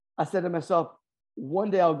I said to myself,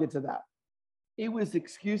 one day I'll get to that. It was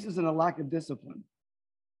excuses and a lack of discipline,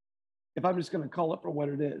 if I'm just going to call it for what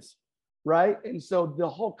it is, right? And so the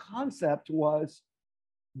whole concept was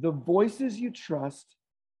the voices you trust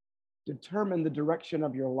determine the direction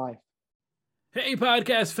of your life. Hey,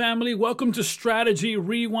 podcast family. Welcome to Strategy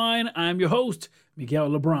Rewind. I'm your host, Miguel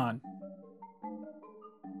LeBron.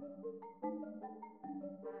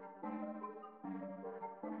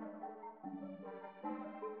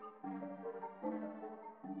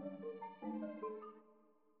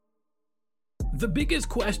 The biggest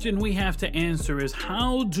question we have to answer is,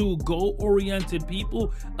 how do goal-oriented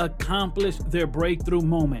people accomplish their breakthrough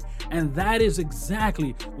moment? And that is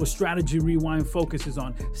exactly what Strategy Rewind focuses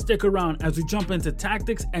on. Stick around as we jump into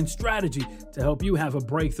tactics and strategy to help you have a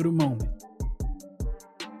breakthrough moment.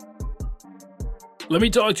 Let me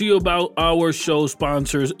talk to you about our show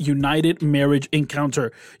sponsors, United Marriage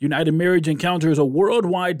Encounter. United Marriage Encounter is a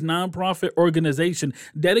worldwide nonprofit organization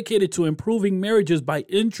dedicated to improving marriages by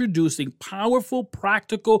introducing powerful,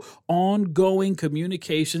 practical, ongoing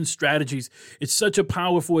communication strategies. It's such a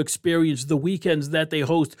powerful experience, the weekends that they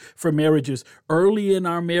host for marriages. Early in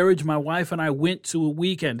our marriage, my wife and I went to a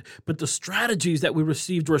weekend, but the strategies that we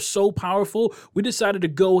received were so powerful, we decided to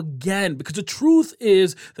go again, because the truth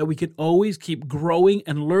is that we can always keep growing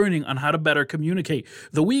and learning on how to better communicate.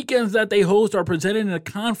 The weekends that they host are presented in a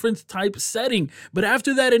conference type setting, but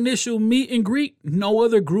after that initial meet and greet, no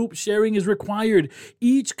other group sharing is required.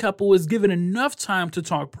 Each couple is given enough time to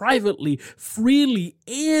talk privately, freely,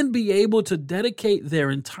 and be able to dedicate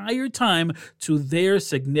their entire time to their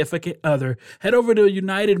significant other. Head over to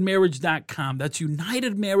unitedmarriage.com. That's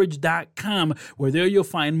unitedmarriage.com, where there you'll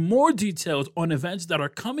find more details on events that are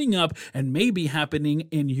coming up and may be happening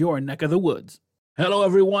in your neck of the woods. Hello,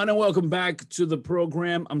 everyone, and welcome back to the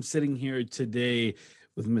program. I'm sitting here today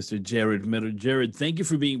with Mr. Jared Miller. Jared, thank you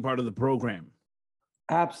for being part of the program.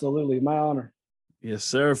 Absolutely. My honor. Yes,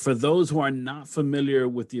 sir. For those who are not familiar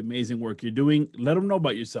with the amazing work you're doing, let them know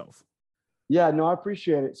about yourself. Yeah, no, I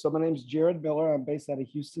appreciate it. So my name is Jared Miller. I'm based out of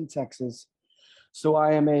Houston, Texas. So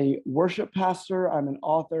I am a worship pastor. I'm an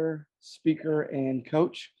author, speaker, and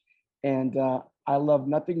coach. And I love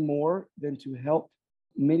nothing more than to help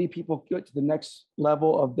many people get to the next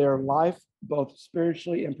level of their life, both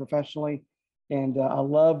spiritually and professionally. And I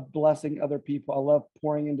love blessing other people. I love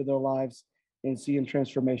pouring into their lives and seeing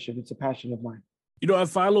transformation. It's a passion of mine. You know, I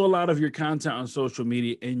follow a lot of your content on social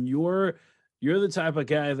media, and you're the type of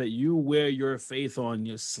guy that you wear your faith on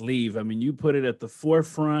your sleeve. I mean, you put it at the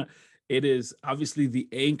forefront. It is obviously the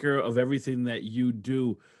anchor of everything that you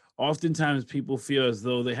do. Oftentimes people feel as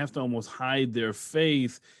though they have to almost hide their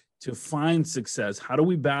faith to find success. How do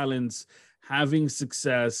we balance having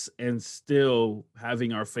success and still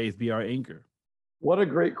having our faith be our anchor? What a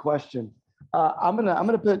great question. I'm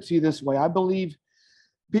gonna put it to you this way. I believe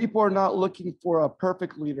people are not looking for a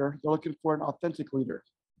perfect leader. They're looking for an authentic leader.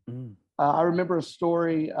 I remember a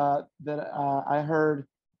story that I heard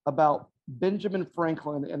about Benjamin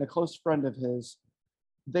Franklin and a close friend of his.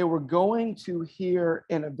 They were going to hear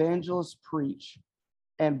an evangelist preach,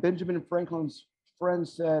 and Benjamin Franklin's friend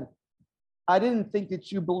said, "I didn't think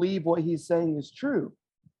that you believe what he's saying is true."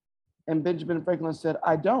 And Benjamin Franklin said,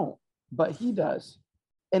 "I don't, but he does."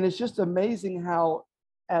 And it's just amazing how,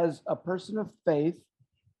 as a person of faith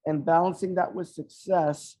and balancing that with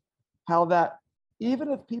success, how that even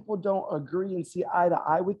if people don't agree and see eye to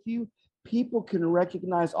eye with you, people can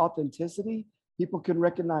recognize authenticity, people can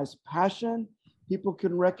recognize passion, people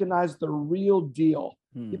can recognize the real deal.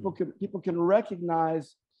 People can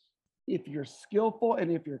recognize if you're skillful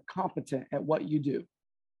and if you're competent at what you do.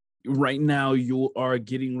 Right now, you are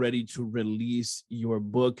getting ready to release your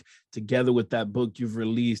book. Together with that book, you've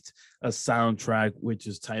released a soundtrack, which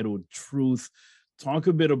is titled Truth. Talk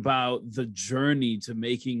a bit about the journey to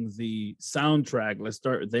making the soundtrack. Let's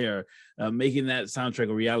start there. Making that soundtrack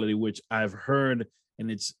a reality, which I've heard,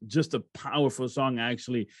 and it's just a powerful song. I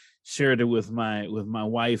actually shared it with my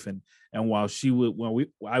wife, and while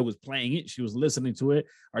I was playing it, she was listening to it.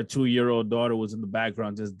 Our 2-year-old daughter was in the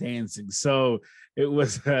background just dancing. So it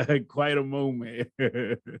was quite a moment.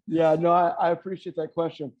 Yeah, no, I appreciate that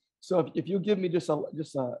question. So if you give me just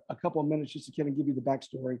a couple of minutes just to kind of give you the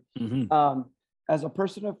backstory. As a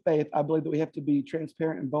person of faith, I believe that we have to be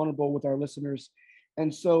transparent and vulnerable with our listeners.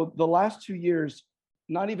 And so the last 2 years,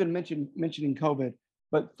 not even mentioning COVID,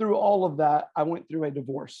 but through all of that, I went through a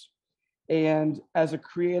divorce. And as a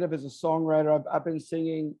creative, as a songwriter, I've been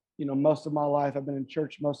singing, most of my life. I've been in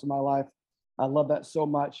church most of my life. I love that so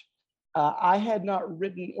much. I had not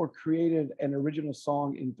written or created an original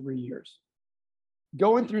song in 3 years.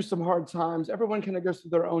 going through some hard times. Everyone kind of goes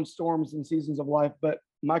through their own storms and seasons of life, but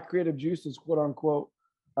my creative juices, quote unquote,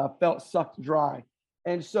 felt sucked dry.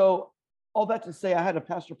 And so, all that to say, I had a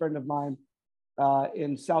pastor friend of mine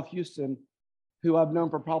in South Houston who I've known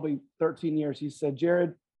for probably 13 years. He said,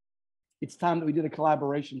 Jared, it's time that we did a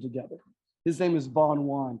collaboration together. His name is Vaughn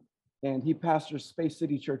Wan, and he pastors Space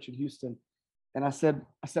City Church in Houston. And I said,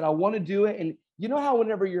 I want to do it. And you know how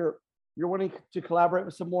whenever you're wanting to collaborate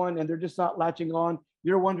with someone and they're just not latching on,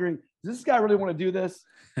 you're wondering, does this guy really want to do this?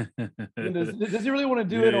 Does he really want to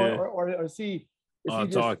do it, or is he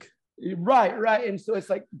just talk? Right. And so it's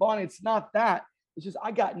like, Vaughn, it's not that. It's just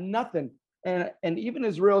I got nothing. And even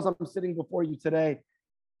as real as I'm sitting before you today,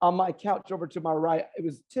 on my couch over to my right, it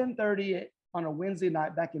was 10:30 on a Wednesday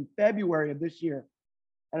night back in February of this year.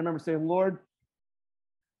 And I remember saying, Lord,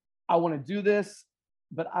 I want to do this,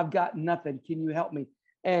 but I've got nothing. Can you help me?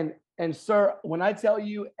 And sir, when I tell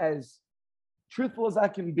you, as truthful as I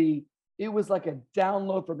can be, it was like a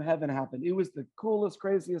download from heaven happened. It was the coolest,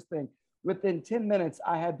 craziest thing. Within 10 minutes,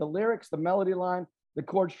 I had the lyrics, the melody line, the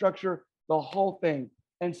chord structure, the whole thing.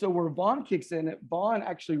 And so where Vaughn kicks in, Vaughn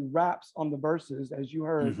actually raps on the verses, as you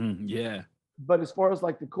heard. Mm-hmm. Yeah. But as far as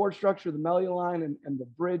like the chord structure, the melody line, and the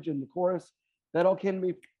bridge and the chorus, that all can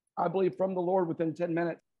be, I believe, from the Lord within 10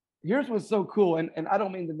 minutes. Here's what's so cool, and I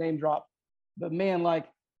don't mean to name drop, but man, like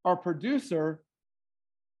our producer,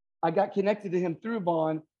 I got connected to him through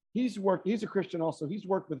Vaughn. He's a Christian also. He's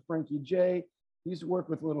worked with Frankie J. He's worked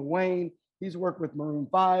with Lil Wayne. He's worked with Maroon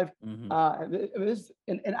 5. Mm-hmm.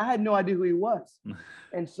 And I had no idea who he was.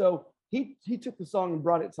 And so he took the song and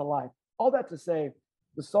brought it to life. All that to say,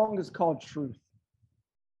 the song is called Truth.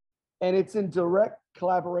 And it's in direct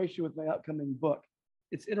collaboration with my upcoming book.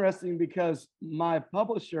 It's interesting because my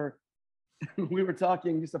publisher, we were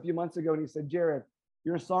talking just a few months ago, and he said, Jared,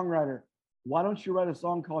 you're a songwriter. Why don't you write a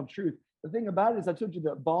song called Truth? The thing about it is, I told you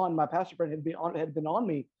that Vaughn, my pastor friend, had been on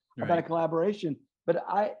me about a collaboration, but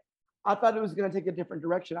I thought it was going to take a different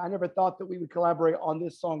direction. I never thought that we would collaborate on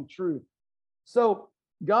this song, Truth. So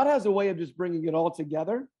God has a way of just bringing it all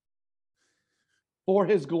together for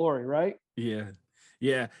his glory, right? Yeah.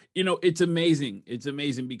 Yeah. You know, it's amazing. It's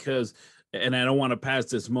amazing because, and I don't want to pass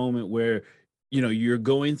this moment where, you know, you're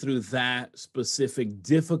going through that specific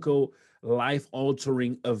difficult,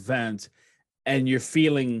 life-altering event, and you're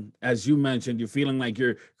feeling, as you mentioned, you're feeling like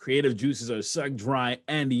your creative juices are sucked dry,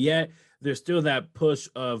 and yet there's still that push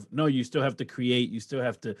of, no, you still have to create, you still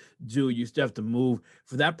have to do, you still have to move.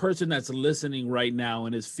 For that person that's listening right now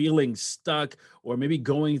and is feeling stuck or maybe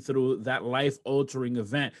going through that life-altering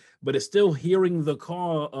event, but is still hearing the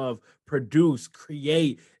call of produce,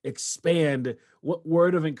 create, expand, what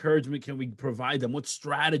word of encouragement can we provide them? What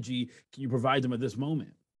strategy can you provide them at this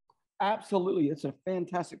moment? Absolutely. It's a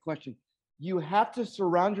fantastic question. You have to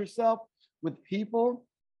surround yourself with people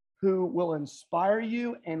who will inspire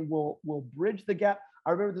you and will bridge the gap.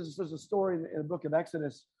 I remember there's a story in the book of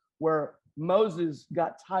Exodus where Moses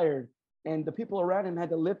got tired and the people around him had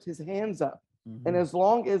to lift his hands up. Mm-hmm. And as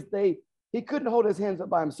long as he couldn't hold his hands up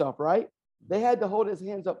by himself, right? They had to hold his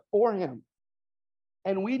hands up for him.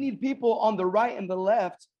 And we need people on the right and the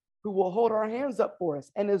left who will hold our hands up for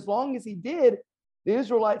us. And as long as he did, the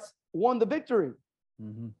Israelites won the victory.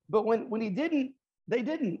 Mm-hmm. But when he didn't, they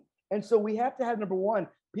didn't. And so we have to have, number one,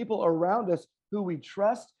 people around us who we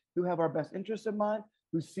trust, who have our best interests in mind,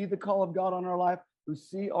 who see the call of God on our life, who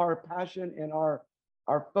see our passion and our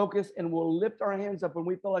focus, and will lift our hands up when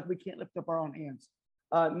we feel like we can't lift up our own hands.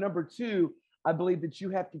 Number two, I believe that you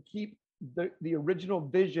have to keep the original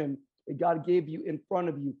vision that God gave you in front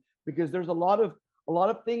of you, because there's a lot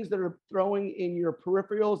of things that are throwing in your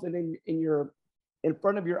peripherals and in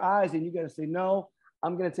front of your eyes, and you got to say, no,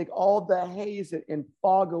 I'm going to take all the haze and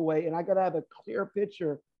fog away, and I got to have a clear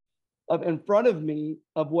picture of in front of me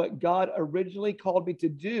of what God originally called me to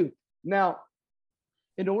do. Now,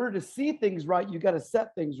 in order to see things right, you got to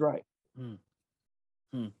set things right.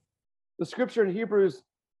 The scripture in Hebrews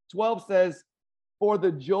 12 says, for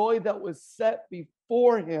the joy that was set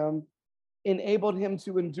before him enabled him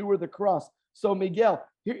to endure the cross. So Miguel,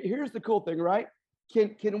 here's the cool thing, right?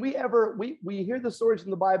 Can we ever, we hear the stories in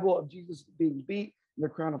the Bible of Jesus being beat, and the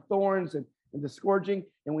crown of thorns and the scourging,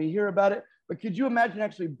 and we hear about it. But could you imagine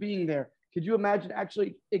actually being there? Could you imagine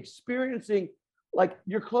actually experiencing, like,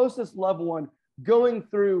 your closest loved one going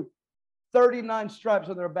through 39 stripes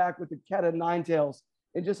on their back with the cat of nine tails,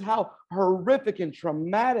 and just how horrific and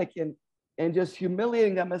traumatic and just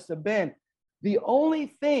humiliating that must have been? The only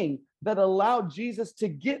thing that allowed Jesus to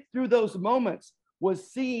get through those moments was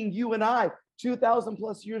seeing you and I 2,000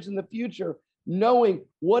 plus years in the future, knowing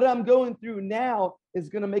what I'm going through now is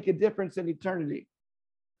going to make a difference in eternity.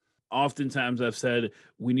 oftentimes I've said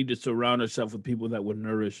we need to surround ourselves with people that would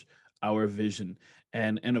nourish our vision.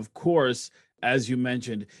 And of course, as you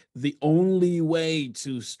mentioned, the only way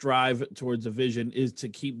to strive towards a vision is to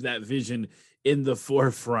keep that vision in the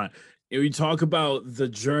forefront. And we talk about the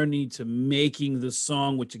journey to making the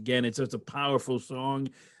song, which again, it's such a powerful song,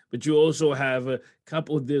 but you also have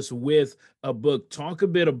coupled this with a book. Talk a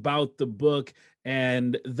bit about the book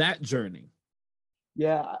and that journey.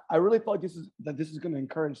 Yeah, I really feel like this is going to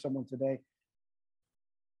encourage someone today.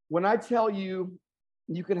 When I tell you,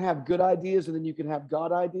 you can have good ideas and then you can have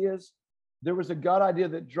God ideas. There was a God idea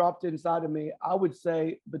that dropped inside of me, I would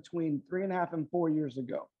say between 3.5 and 4 years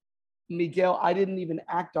ago. Miguel, I didn't even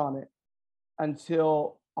act on it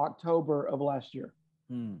until October of last year.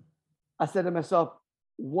 I said to myself,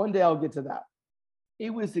 one day I'll get to that. It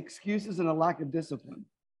was excuses and a lack of discipline,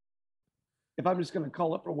 if I'm just going to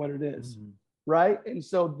call it for what it is, right? And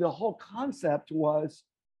so the whole concept was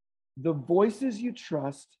the voices you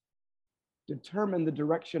trust determine the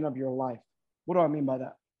direction of your life. What do I mean by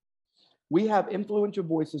that? We have influential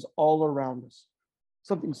voices all around us.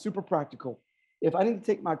 Something super practical. If I need to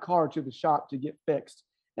take my car to the shop to get fixed,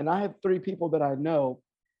 and I have 3 people that I know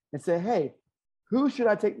and say, hey, who should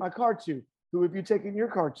I take my car to? Who have you taken your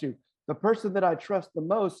car to? The person that I trust the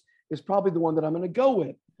most is probably the one that I'm going to go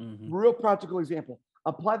with. Real practical example.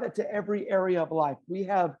 Apply that to every area of life. We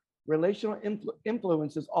have relational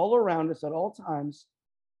influences all around us at all times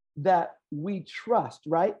that we trust,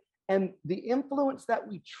 right? And the influence that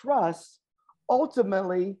we trust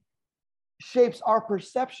ultimately shapes our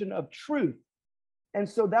perception of truth. And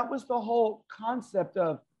so that was the whole concept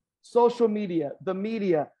of social media, the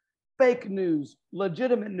media, fake news,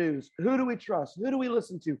 legitimate news. Who do we trust? Who do we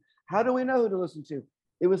listen to? How do we know who to listen to?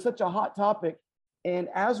 It was such a hot topic. And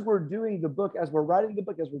as we're doing the book, as we're writing the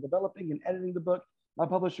book, as we're developing and editing the book, my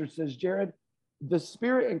publisher says, Jared, the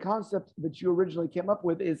spirit and concept that you originally came up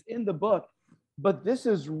with is in the book, but this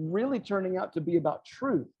is really turning out to be about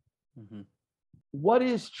truth. What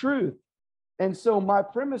is truth? And so my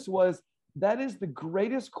premise was that is the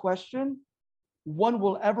greatest question one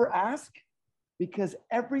will ever ask, because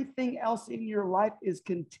everything else in your life is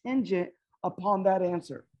contingent upon that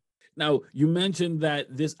answer. Now, you mentioned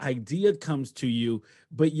that this idea comes to you,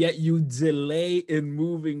 but yet you delay in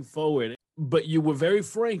moving forward. But you were very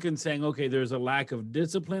frank in saying, okay, there's a lack of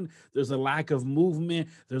discipline, there's a lack of movement,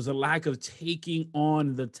 there's a lack of taking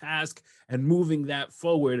on the task and moving that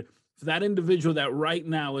forward. For that individual that right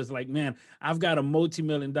now is like, man, I've got a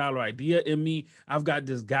multi-million-dollar idea in me. I've got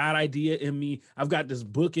this God idea in me. I've got this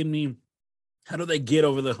book in me. How do they get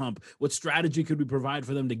over the hump? What strategy could we provide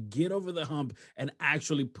for them to get over the hump and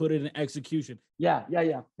actually put it in execution? Yeah.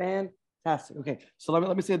 Fantastic. Okay. So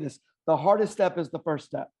let me say this. The hardest step is the first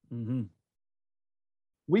step.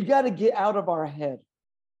 We got to get out of our head.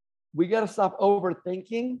 We got to stop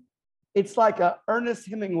overthinking. It's like Ernest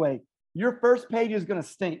Hemingway. Your first page is going to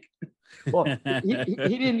stink. Well, he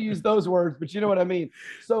didn't use those words, but you know what I mean?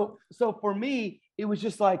 So for me, it was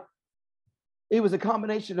just like, it was a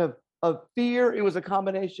combination of fear. It was a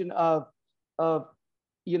combination of, I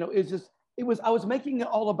was making it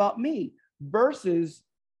all about me versus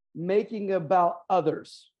making about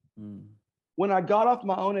others. When I got off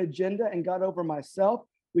my own agenda and got over myself,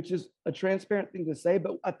 which is a transparent thing to say,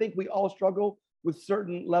 but I think we all struggle with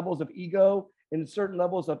certain levels of ego and certain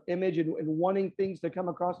levels of image and wanting things to come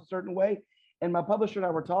across a certain way. And my publisher and I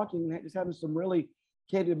were talking and just having some really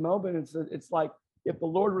candid moments. It's like, if the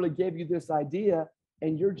Lord really gave you this idea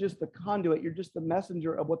and you're just the conduit, you're just the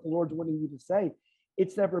messenger of what the Lord's wanting you to say,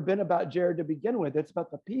 it's never been about Jared to begin with. It's about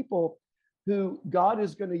the people who God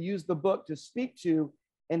is going to use the book to speak to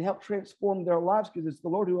and help transform their lives, because it's the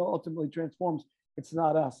Lord who ultimately transforms. It's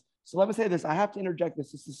not us. So let me say this. I have to interject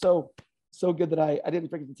this. This is so good that I didn't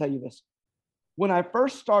forget to tell you this. When I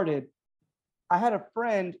first started, I had a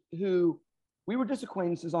friend who we were just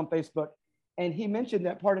acquaintances on Facebook, and he mentioned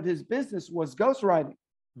that part of his business was ghostwriting.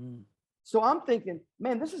 So I'm thinking,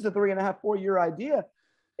 man, this is a 3.5, 4 year idea.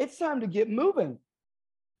 It's time to get moving.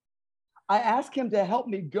 I asked him to help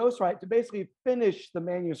me ghostwrite, to basically finish the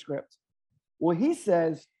manuscript. Well, he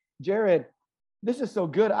says, Jared, this is so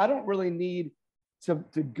good. I don't really need to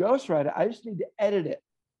ghostwrite it. I just need to edit it.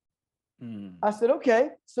 I said,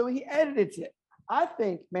 okay. So he edited it. I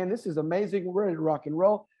think, man, this is amazing. We're ready to rock and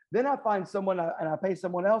roll. Then I find someone and I pay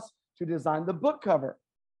someone else to design the book cover.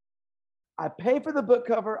 I pay for the book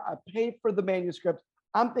cover. I pay for the manuscript.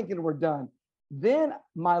 I'm thinking we're done. Then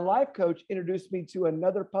my life coach introduced me to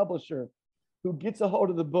another publisher who gets a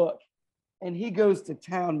hold of the book, and he goes to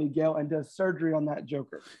town, Miguel, and does surgery on that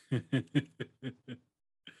joker.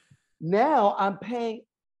 Now I'm paying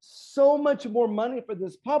so much more money for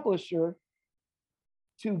this publisher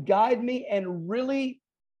to guide me and really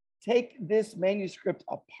take this manuscript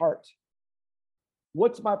apart.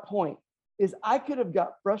 What's my point? Is I could have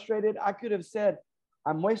got frustrated. I could have said,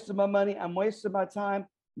 I'm wasting my money. I'm wasting my time.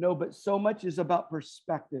 No, but so much is about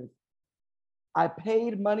perspective. I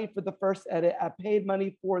paid money for the first edit. I paid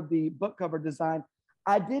money for the book cover design.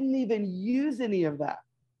 I didn't even use any of that.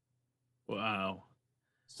 Wow.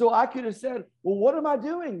 So I could have said, well, what am I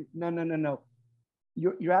doing? No.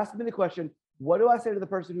 You're asking me the question, what do I say to the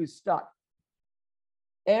person who's stuck?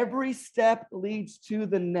 Every step leads to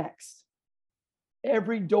the next.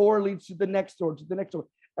 Every door leads to the next door, to the next door.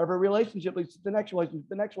 Every relationship leads to the next relationship,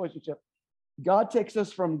 the next relationship. God takes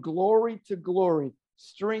us from glory to glory,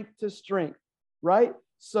 strength to strength, right?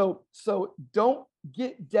 So don't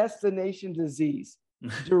get destination disease.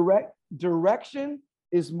 Direction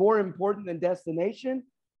is more important than destination,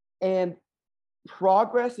 and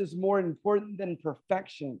progress is more important than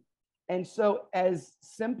perfection. And so as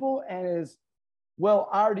simple and as, well,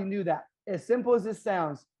 I already knew that. As simple as this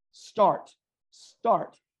sounds, start.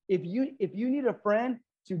 If you need a friend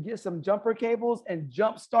to get some jumper cables and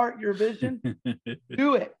jumpstart your vision,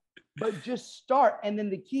 do it. But just start. And then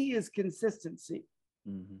the key is consistency.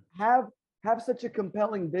 Mm-hmm. Have such a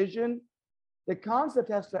compelling vision. The concept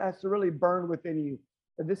has to really burn within you.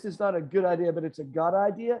 And this is not a good idea, but it's a God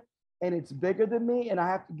idea, and it's bigger than me, and I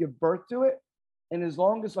have to give birth to it. And as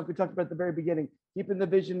long as, like we talked about at the very beginning, keeping the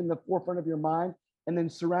vision in the forefront of your mind, and then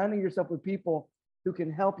surrounding yourself with people who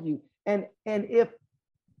can help you. And if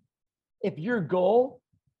your goal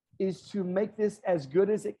is to make this as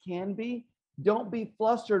good as it can be, don't be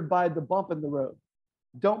flustered by the bump in the road.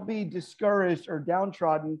 Don't be discouraged or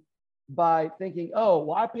downtrodden by thinking, oh,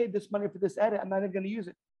 well, I paid this money for this edit, I'm not even going to use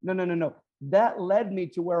it. No. That led me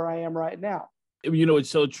to where I am right now. You know, it's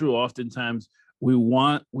so true. Oftentimes we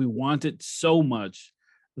want it so much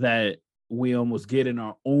that we almost get in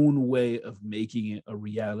our own way of making it a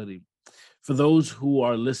reality. For those who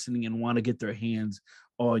are listening and want to get their hands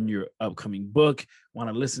on your upcoming book, want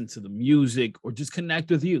to listen to the music, or just connect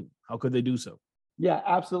with you, how could they do so? Yeah,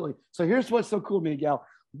 absolutely. So here's what's so cool, Miguel.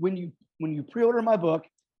 When you pre-order my book,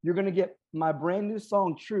 you're going to get my brand new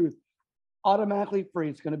song, Truth, automatically free.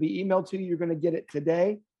 It's going to be emailed to you. You're going to get it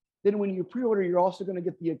today. Then when you pre-order, you're also going to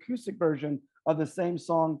get the acoustic version of the same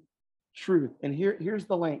song, Truth. And here's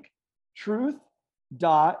the link,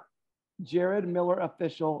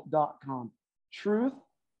 truth.jaredmillerofficial.com.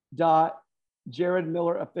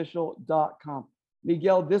 Truth.jaredmillerofficial.com.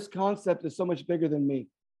 Miguel, this concept is so much bigger than me.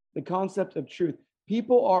 The concept of truth.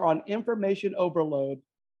 People are on information overload,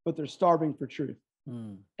 but they're starving for truth.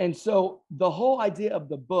 And so the whole idea of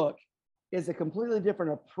the book is a completely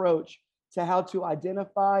different approach to how to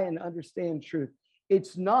identify and understand truth.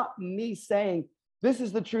 It's not me saying, this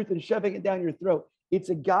is the truth and shoving it down your throat. It's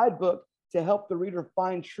a guidebook to help the reader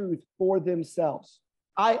find truth for themselves.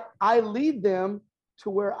 I lead them to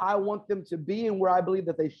where I want them to be and where I believe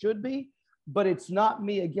that they should be, but it's not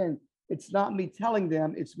me, again, it's not me telling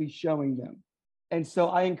them, it's me showing them. And so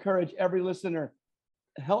I encourage every listener,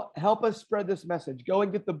 help us spread this message. Go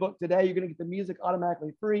and get the book today. You're going to get the music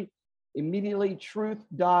automatically free immediately.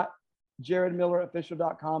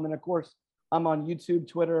 Truth.jaredmillerofficial.com. And of course, I'm on YouTube,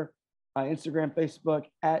 Twitter, Instagram, Facebook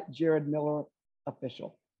at Jared Miller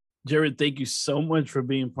Official. Jared, thank you so much for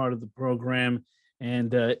being part of the program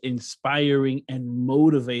and inspiring and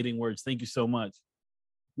motivating words. Thank you so much.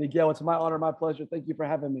 Miguel, it's my honor, my pleasure. Thank you for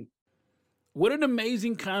having me. What an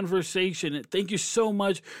amazing conversation. Thank you so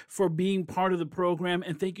much for being part of the program.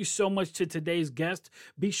 And thank you so much to today's guest.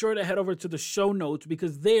 Be sure to head over to the show notes,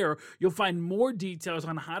 because there you'll find more details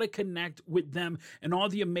on how to connect with them and all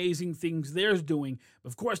the amazing things they're doing.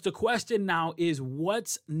 Of course, the question now is,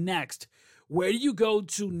 what's next? Where do you go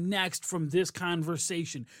to next from this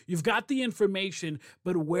conversation? You've got the information,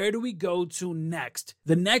 but where do we go to next?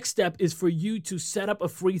 The next step is for you to set up a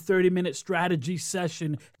free 30-minute strategy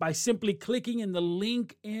session by simply clicking in the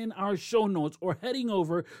link in our show notes or heading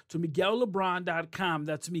over to MiguelLeBron.com.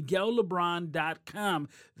 That's MiguelLeBron.com.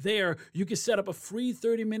 There, you can set up a free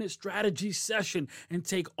 30-minute strategy session and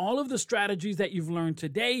take all of the strategies that you've learned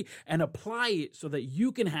today and apply it so that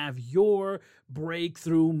you can have your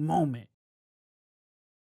breakthrough moment.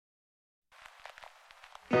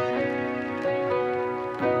 I've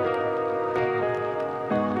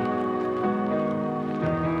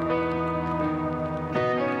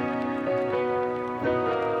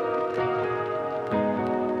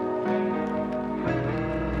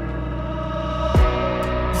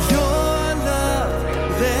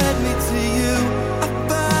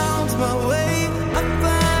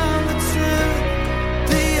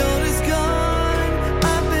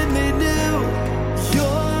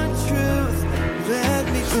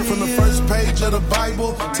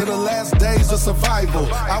the last days of survival.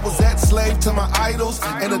 I was that slave to my idols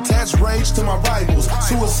and attached rage to my rivals.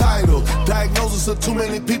 Suicidal, diagnosis of too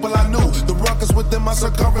many people I knew. The ruckus within my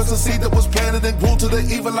circumference, a seed that was planted and grew to the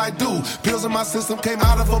evil I do. Pills in my system came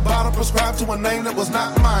out of a bottle prescribed to a name that was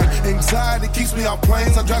not mine. Anxiety keeps me off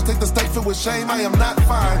planes. I drive take the state filled with shame. I am not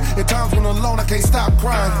fine. In times when alone, I can't stop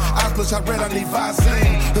crying. Eyes bloodshot red, I need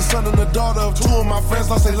Visine. The son and the daughter of two of my friends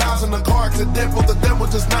lost their lives in a car accident. Both of them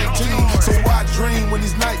were just 19. So why dream when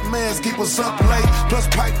these nightmares keep us up late? Plus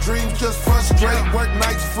pipe dreams just frustrate. Work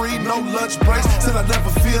nights free, no lunch breaks. Said I never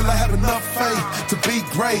feel I have enough faith to be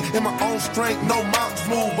great. In my own strength, no mountains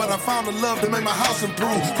move. But I found the love that made my house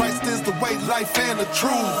improve. Christ is the way, life, and the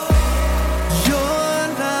truth. Your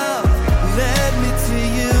love led me to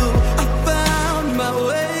you. I found my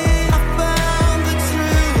way.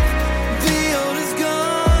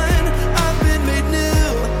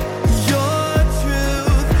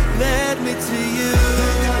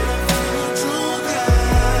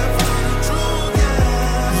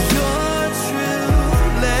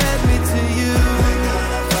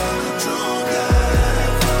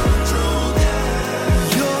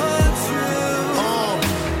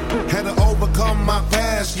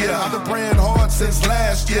 Yeah, I've been praying hard since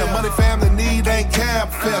last year. Money, family, need ain't cab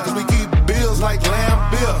fare. Cause we keep bills like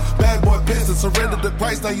lamb bill. Bad boy business, surrendered the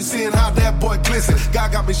price. Now you seeing how that boy glisten.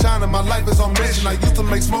 God got me shining, my life is on mission. I used to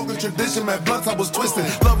make smoking tradition, man, blunts I was twisting.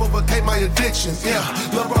 Love overcame my addiction, yeah.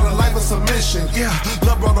 Love brought a life of submission, yeah.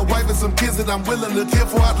 Love brought a wife and some kids that I'm willing to kill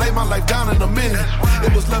for. I'd lay my life down in a minute.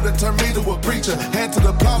 It was love that turned me to a preacher. Hand to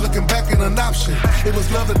the plow, looking back in an option. It was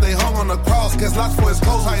love that they hung on the cross. Cast lots for his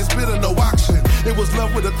clothes, high and spit in no auction. It was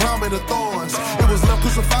love with a crown made of thorns. It was love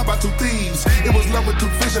crucified by 2 thieves. It was love with 2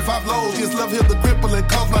 fish and 5 loaves. Yes, love healed the cripple and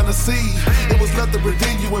caused mine to see. It was love that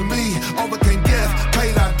redeemed you and me. Overcame death,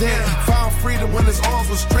 paid our debt. Found freedom when his arms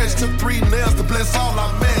were stretched. Took 3 nails to bless all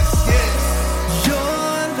our mess. Yes. Your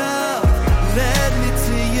love led me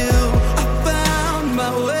to you. I found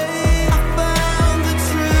my way.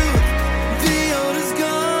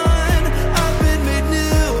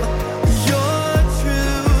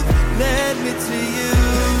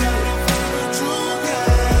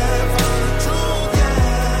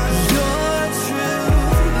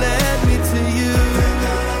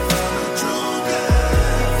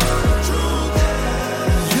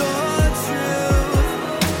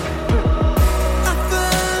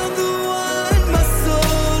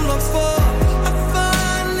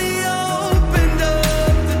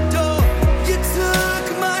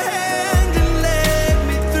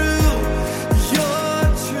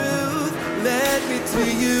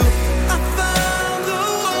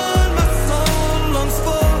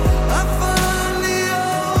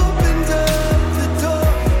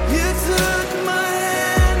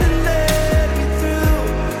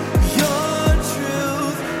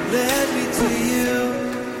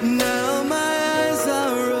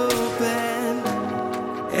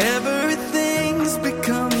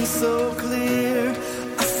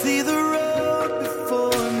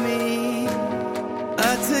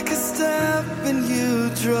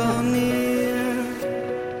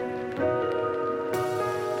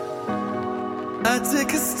 I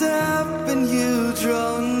take a step and you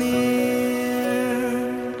draw near.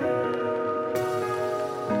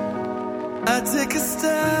 I take a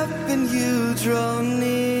step and you draw near.